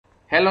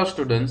Hello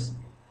students,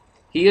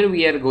 here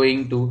we are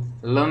going to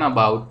learn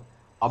about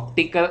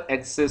optical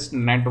access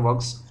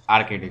networks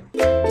architecture.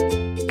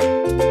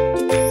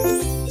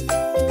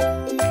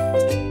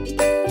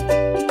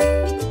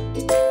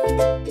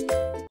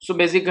 So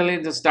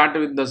basically just start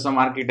with some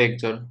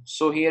architecture.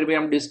 So here we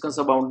have discussed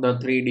about the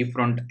three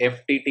different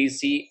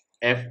FTTC,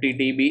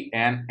 FTTB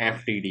and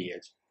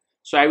FTTH.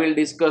 So I will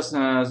discuss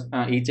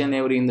each and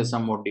every in the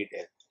some more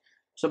detail.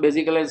 So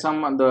basically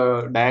some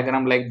the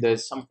diagram like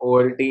this, some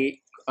OLT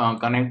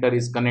connector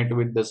is connected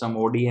with the some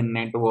ODN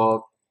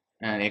network,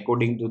 and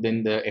according to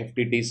then the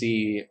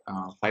FTTC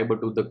fiber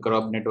to the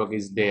curb network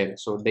is there.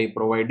 So they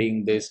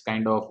providing this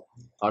kind of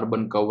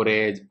urban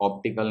coverage,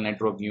 optical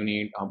network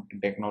unit of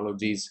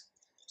technologies.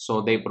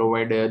 So they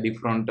provide a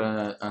different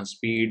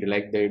speed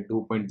like the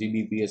 2.0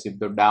 Gbps if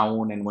the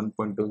down and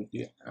 1.2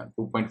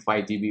 2.5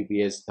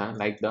 Gbps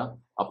like the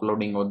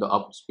uploading or the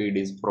up speed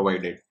is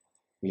provided.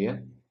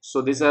 Clear?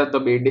 So these are the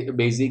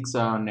basics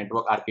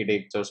network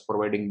architectures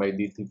providing by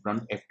the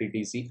different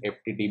FTTC,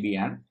 FTTB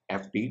and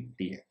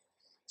FTTH.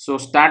 So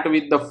start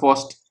with the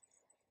first.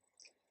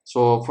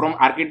 So from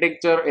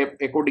architecture,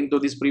 according to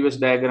this previous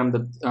diagram,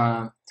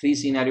 the three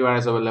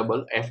scenarios are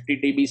available: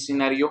 FTTB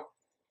scenario,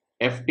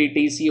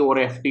 FTTC or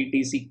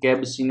FTTC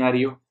cab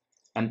scenario,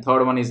 and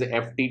third one is the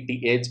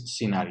FTTH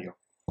scenario.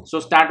 So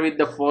start with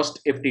the first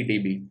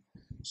FTTB.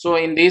 So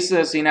in this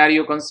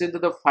scenario, consider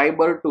the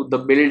fiber to the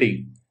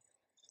building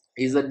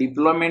is the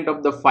deployment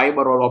of the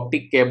fiber or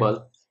optic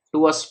cable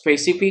to a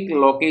specific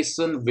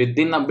location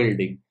within a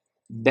building,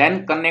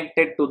 then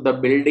connected to the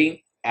building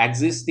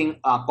existing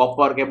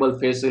copper cable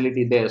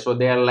facility there. So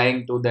they are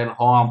lying to their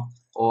home,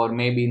 or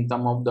maybe in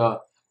some of the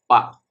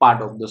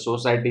part of the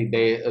society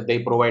they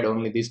provide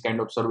only this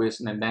kind of service,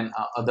 and then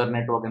other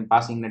network and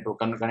passing network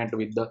can connect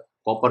with the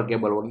copper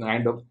cable or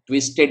kind of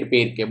twisted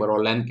pair cable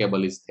or LAN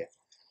cable is there.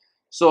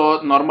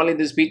 So normally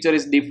this feature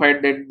is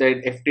defined that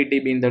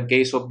FTTB in the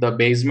case of the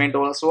basement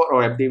also,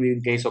 or FTTB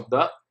in case of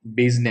the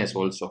business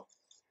also.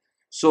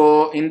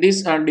 So in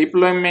this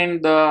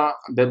deployment,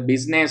 the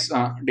business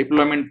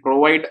deployment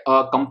provide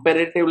a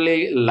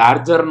comparatively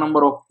larger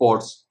number of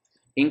ports,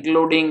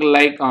 including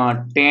like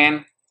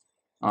 10,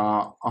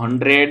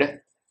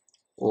 100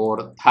 or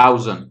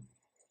 1000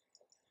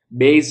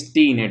 base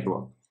T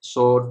network.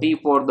 So T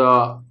for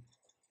the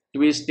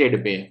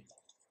twisted pair.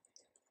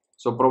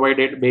 So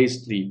provided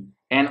base 3,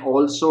 and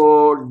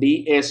also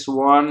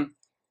DS1,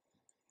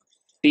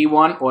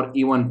 T1 or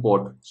E1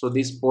 port. So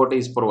this port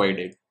is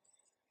provided.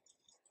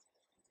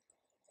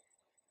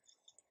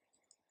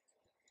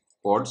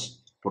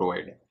 Ports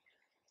provided.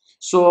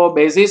 So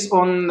basis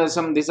on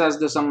some, this is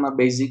the some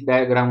basic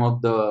diagram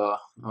of the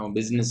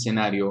business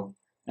scenario.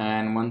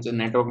 And once the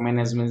network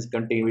management is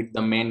continued with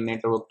the main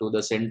network to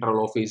the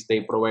central office, they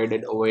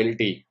provided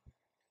OLT.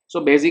 So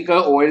basically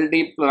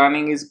OLT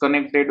planning is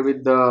connected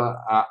with the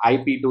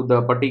IP to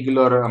the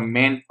particular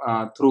main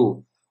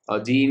through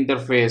G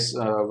interface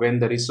when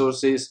the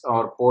resources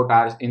or port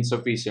are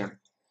insufficient.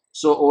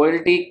 So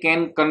OLT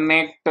can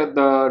connect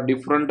the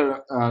different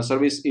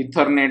service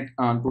Ethernet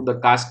to the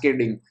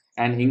cascading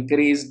and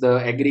increase the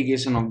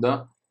aggregation of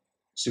the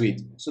switch.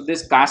 So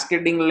this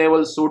cascading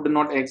level should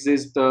not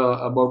exist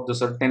about the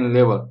certain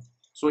level.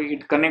 So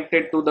it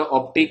connected to the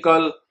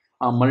optical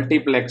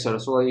multiplexer.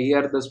 So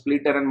here the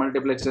splitter and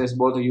multiplexer is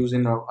both used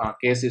in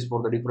cases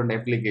for the different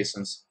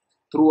applications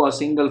through a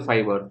single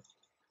fiber,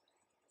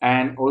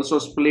 and also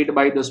split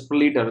by the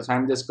splitters.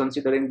 I'm just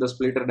considering the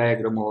splitter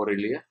diagram over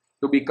here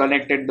to be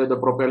connected to the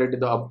properly to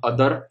the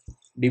other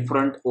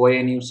different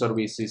ONU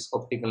services,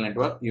 optical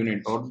network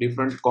unit, or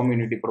different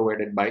community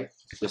provided by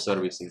the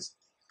services.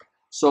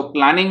 So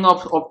planning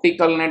of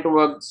optical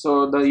network,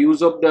 so the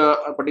use of the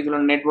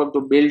particular network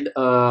to build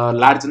a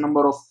large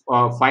number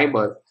of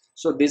fiber.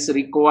 So this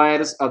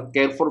requires a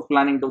careful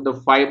planning to the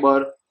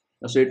fiber.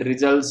 So it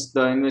results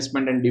the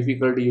investment and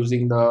difficulty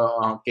using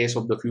the case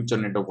of the future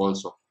network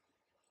also.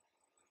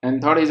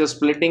 And third is a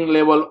splitting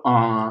level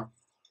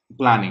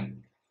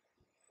planning.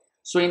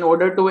 So in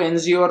order to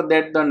ensure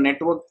that the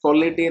network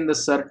quality in the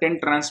certain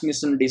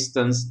transmission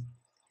distance,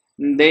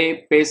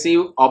 the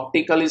passive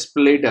optical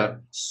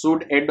splitter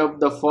should adopt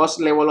the first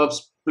level of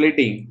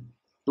splitting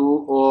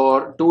to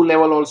or two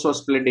level also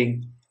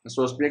splitting.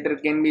 So splitter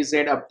can be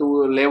set up to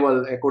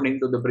level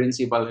according to the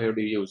principle have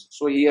to use.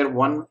 So here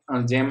one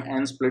gem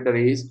and splitter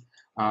is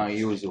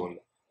useful.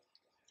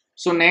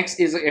 So next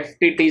is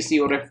FTTC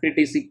or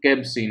FTTC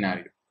cab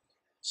scenario.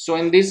 So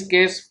in this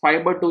case,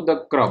 fiber to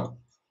the curb.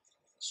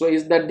 So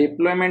is the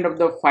deployment of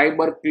the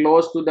fiber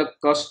close to the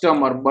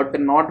customer but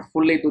not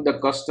fully to the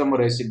customer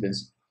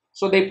residence.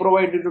 So they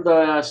provide it to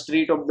the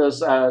street of the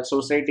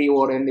society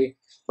or in the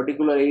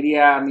particular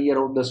area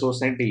near of the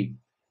society,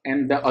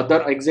 and the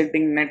other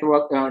exiting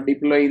network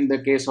deploy in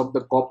the case of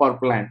the copper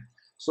plant.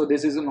 So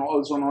this is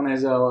also known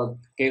as a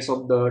case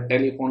of the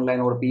telephone line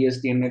or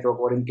PSTN network,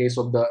 or in case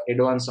of the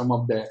advanced some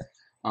of the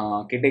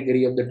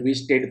category of the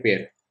twisted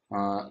pair.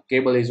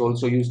 Cable is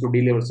also used to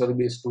deliver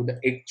service to the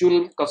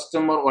actual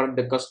customer or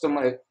the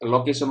customer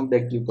location of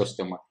the actual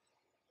customer.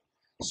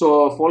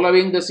 So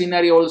following the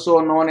scenario also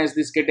known as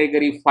this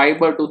category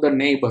fiber to the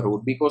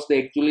neighborhood, because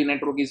the actually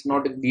network is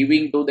not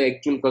giving to the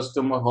actual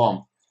customer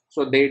home.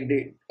 So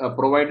they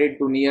provided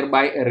to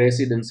nearby a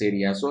residence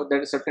area. So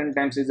that certain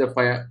times is a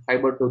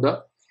fiber to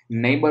the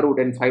neighborhood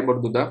and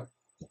fiber to the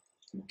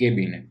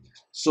cabinet.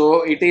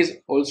 So it is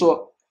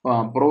also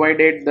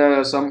provided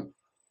the some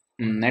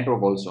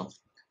network also.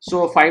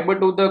 So fiber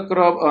to the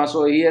crop.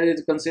 So here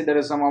is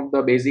considered some of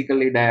the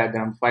basically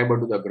diagram fiber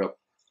to the crop.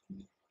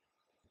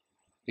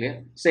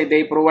 Clear? Say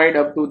they provide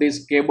up to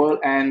this cable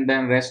and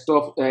then rest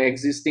of the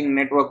existing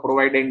network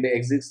providing the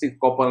existing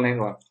copper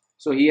network.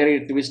 So here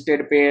is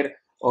twisted pair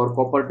or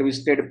copper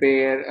twisted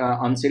pair,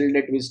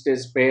 unshielded twisted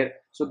pair.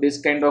 So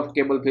this kind of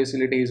cable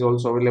facility is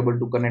also available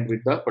to connect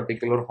with the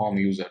particular home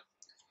user.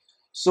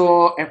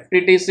 So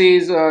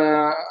FTTCs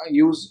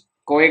use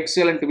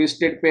coaxial and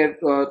twisted pair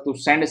to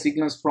send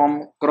signals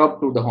from crop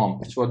to the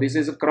home. So this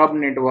is a crop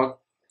network.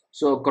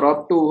 So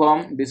crop to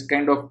home, this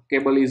kind of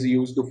cable is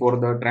used for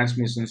the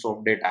transmissions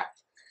of data.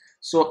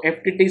 So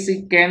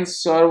FTTC can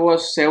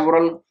serve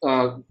several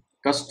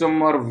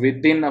customer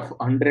within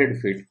 100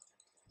 feet.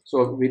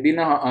 So within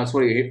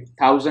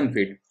 1,000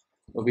 feet.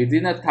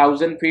 Within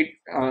 1,000 feet,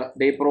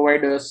 they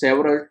provide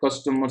several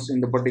customers in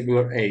the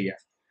particular area.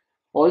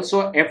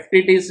 Also,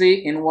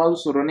 FTTC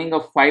involves running a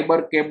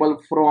fiber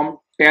cable from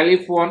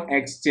telephone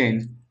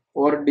exchange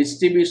or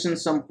distribution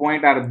some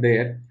point are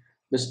there.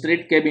 The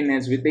street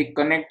cabinets which they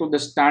connect to the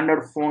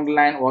standard phone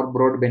line or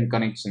broadband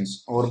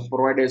connections or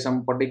provide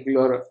some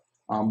particular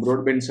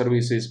broadband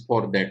services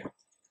for that.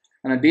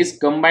 And this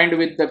combined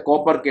with the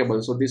copper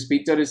cable. So this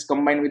feature is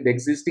combined with the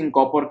existing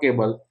copper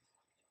cable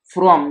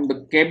from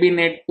the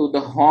cabinet to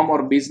the home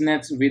or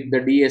business with the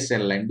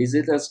DSL line,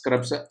 digital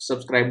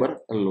subscriber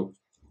loop,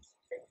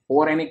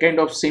 or any kind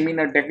of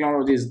similar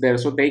technology is there,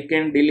 so they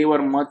can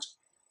deliver much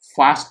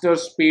faster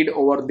speed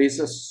over this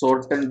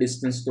certain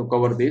distance to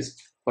cover this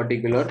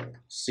particular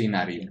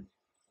scenario.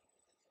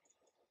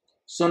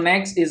 So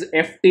next is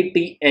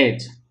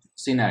FTTH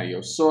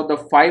scenario. So the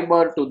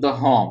fiber to the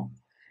home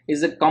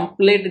is a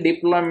complete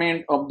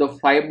deployment of the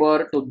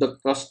fiber to the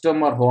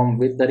customer home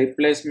with the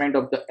replacement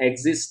of the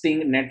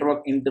existing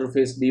network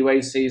interface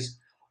devices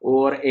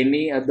or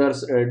any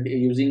others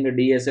using a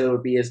DSL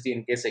or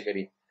PSTN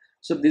category.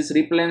 So this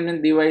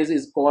replacement device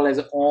is called as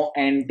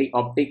ONT,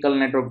 optical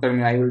network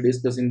terminal. I will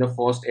discuss in the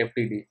first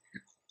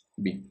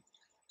FTTB.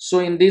 So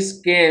in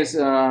this case,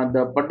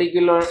 the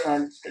particular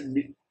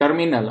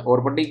terminal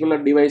or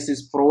particular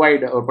devices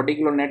provide or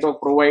particular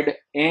network provide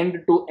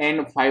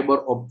end-to-end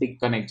fiber optic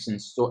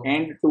connections. So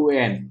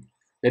end-to-end,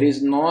 there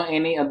is no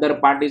any other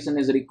partition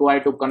is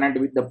required to connect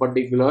with the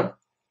particular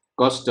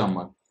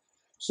customer.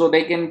 So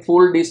they can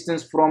full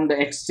distance from the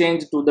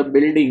exchange to the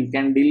building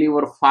can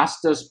deliver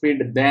faster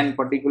speed than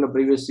particular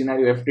previous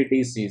scenario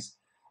FTTCs,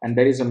 and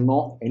there is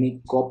no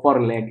any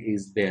copper leg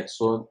is there,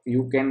 so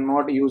you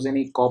cannot use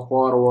any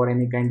copper or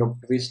any kind of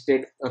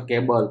twisted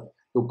cable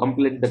to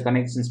complete the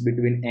connections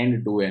between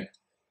end to end.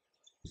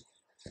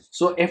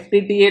 So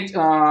FTTH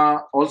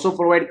also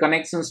provide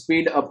connection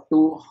speed up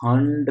to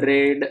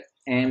 100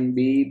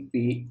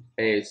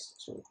 Mbps.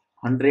 So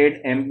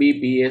 100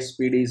 Mbps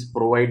speed is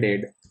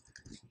provided,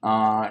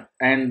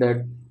 and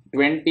the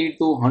 20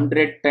 to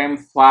 100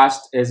 times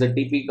fast as a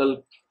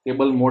typical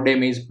cable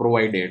modem is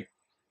provided.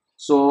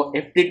 So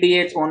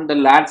FTTH on the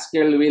large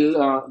scale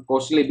will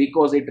costly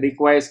because it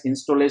requires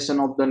installation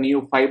of the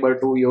new fiber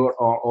to your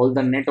all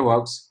the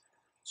networks.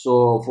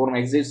 So from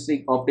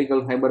existing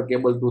optical fiber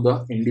cable to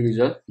the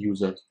individual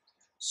users.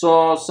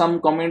 So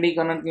some community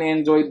currently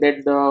enjoy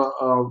that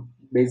the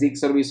basic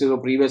services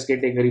of previous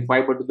category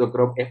fiber to the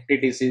crop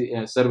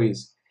FTTC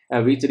service,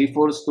 which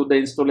refers to the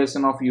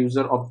installation of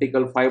user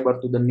optical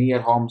fiber to the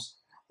near homes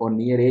or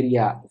near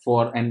area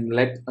for and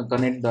let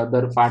connect the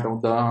other part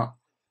of the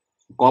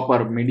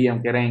copper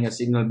medium carrying a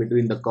signal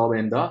between the curve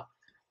and the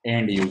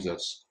end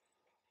users.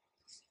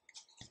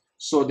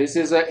 So this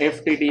is a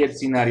FTTH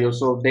scenario.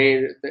 So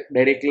they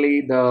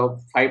directly the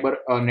fiber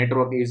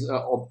network is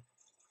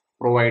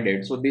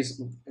provided. So this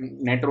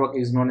network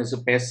is known as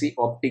a passive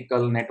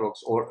optical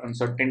networks, or in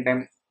certain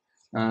time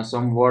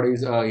some word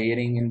is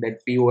hearing in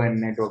that PON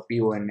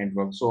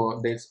network.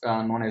 So this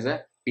known as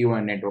a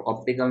PON network,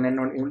 optical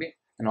network unit,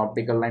 and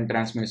optical line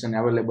transmission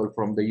available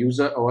from the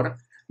user or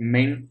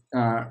main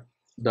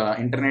the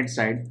internet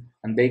side,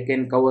 and they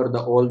can cover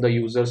the all the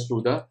users to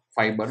the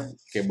fiber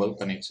cable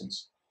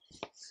connections.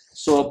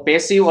 So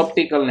passive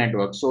optical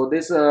network. So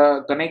this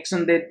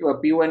connection that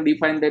PON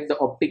defined that the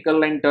optical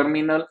line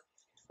terminal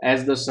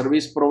as the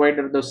service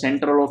provider, the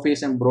central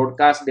office, and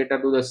broadcast data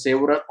to the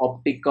several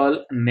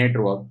optical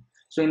network.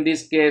 So in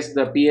this case,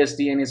 the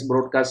PSTN is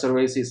broadcast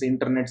services,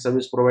 internet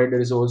service provider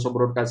is also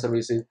broadcast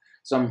services,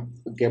 some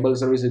cable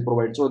services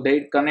provided. So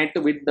they connect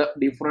with the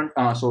different,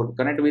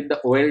 connect with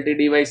the OLT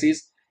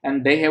devices,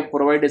 and they have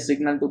provided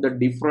signal to the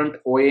different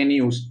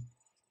ONUs,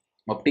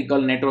 optical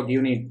network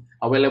unit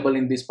available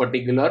in this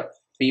particular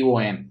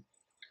PON,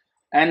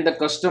 and the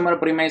customer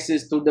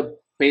premises to the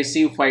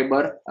passive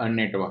fiber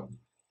network.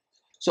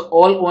 So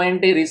all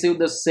ONT receive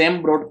the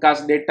same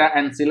broadcast data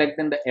and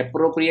selecting the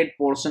appropriate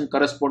portion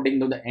corresponding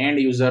to the end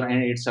user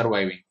and its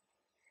surviving.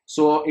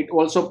 So it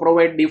also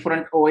provide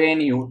different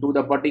ONU to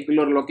the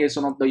particular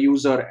location of the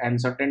user,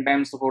 and certain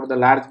times for the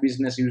large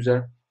business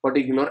user,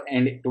 particular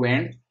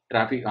end-to-end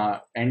traffic,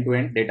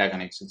 end-to-end data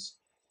connections.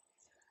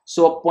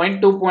 So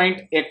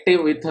point-to-point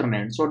active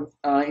Ethernet. So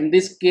in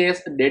this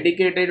case,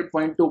 dedicated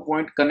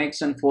point-to-point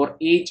connection for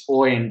each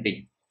ONT.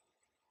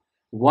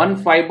 One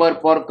fiber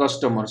per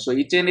customer. So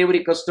each and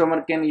every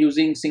customer can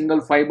using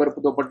single fiber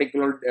for the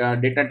particular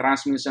data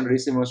transmission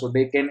receiver. So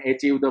they can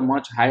achieve the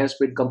much higher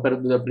speed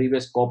compared to the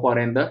previous copper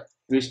and the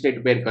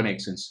twisted pair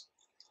connections.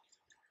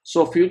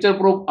 So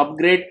future-proof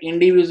upgrade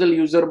individual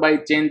user by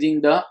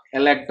changing the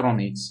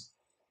electronics.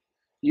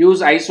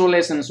 Use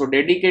isolation. So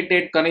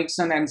dedicated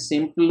connection and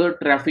simpler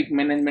traffic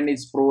management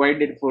is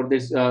provided for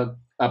this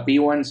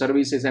P1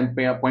 services, and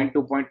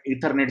point-to-point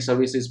Ethernet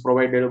services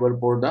provided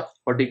for the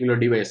particular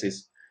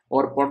devices,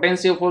 or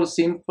potential for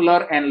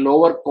simpler and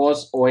lower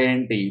cost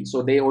ONT.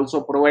 So they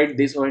also provide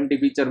this ONT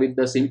feature with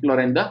the simpler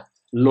and the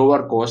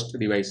lower cost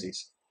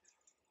devices.